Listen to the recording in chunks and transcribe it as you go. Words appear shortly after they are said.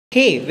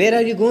Hey, where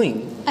are you going?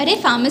 अरे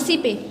pharmacy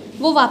पे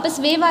वो वापस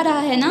वेव आ रहा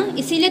है ना,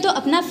 इसीलिए तो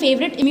अपना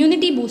favourite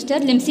immunity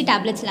booster Limcee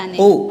tablets लाने।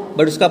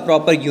 बट उसका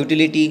proper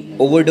utility,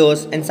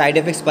 overdose and side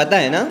effects पता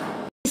है ना?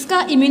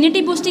 इसका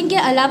इम्यूनिटी बूस्टिंग के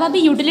अलावा भी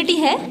यूटिलिटी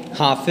है?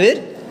 हाँ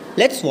फिर,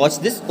 let's watch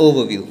this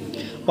overview.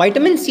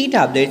 Vitamin C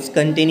tablets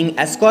containing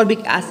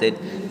ascorbic acid,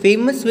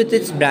 famous with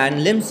its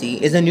brand limcee,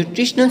 is a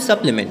nutritional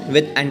supplement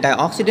with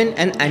antioxidant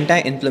and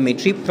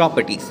anti-inflammatory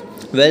properties.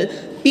 Well,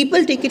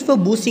 people take it for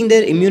boosting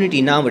their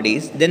immunity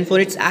nowadays than for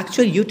its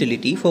actual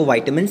utility for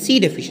vitamin C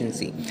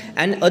deficiency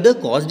and other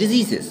caused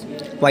diseases.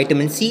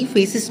 Vitamin C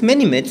faces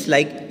many myths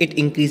like it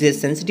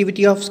increases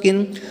sensitivity of skin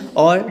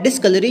or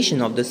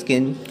discoloration of the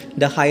skin,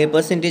 the higher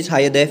percentage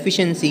higher the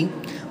efficiency,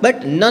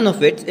 but none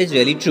of it is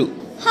really true.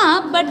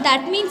 हाँ, but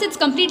that means it's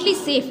completely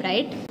safe,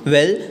 right?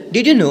 Well,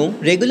 did you know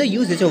regular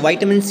usage of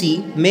vitamin C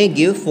may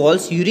give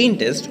false urine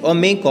test or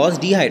may cause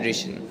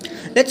dehydration?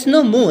 Let's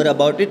know more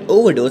about its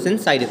overdose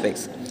and side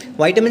effects.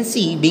 Vitamin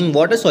C, being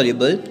water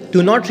soluble,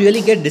 do not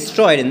really get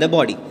destroyed in the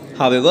body.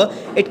 However,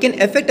 it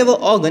can affect our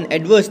organ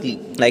adversely,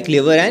 like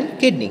liver and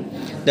kidney.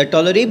 The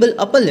tolerable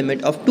upper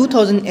limit of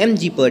 2000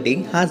 mg per day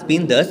has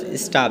been thus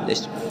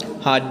established.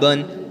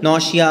 Heartburn,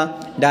 nausea,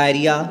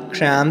 diarrhea,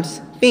 cramps,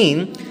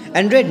 pain,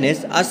 and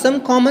redness are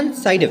some common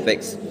side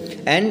effects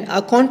and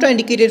are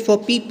contraindicated for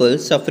people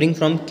suffering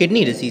from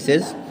kidney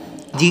diseases,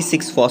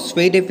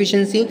 G6-phosphate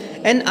deficiency,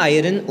 and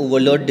iron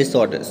overload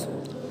disorders.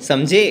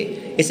 समझे?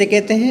 इसे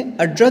कहते हैं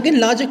a drug in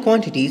larger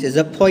quantities is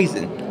a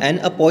poison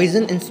and a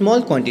poison in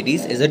small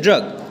quantities is a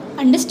drug.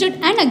 Understood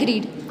and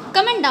agreed.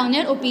 Comment down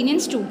your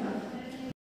opinions too.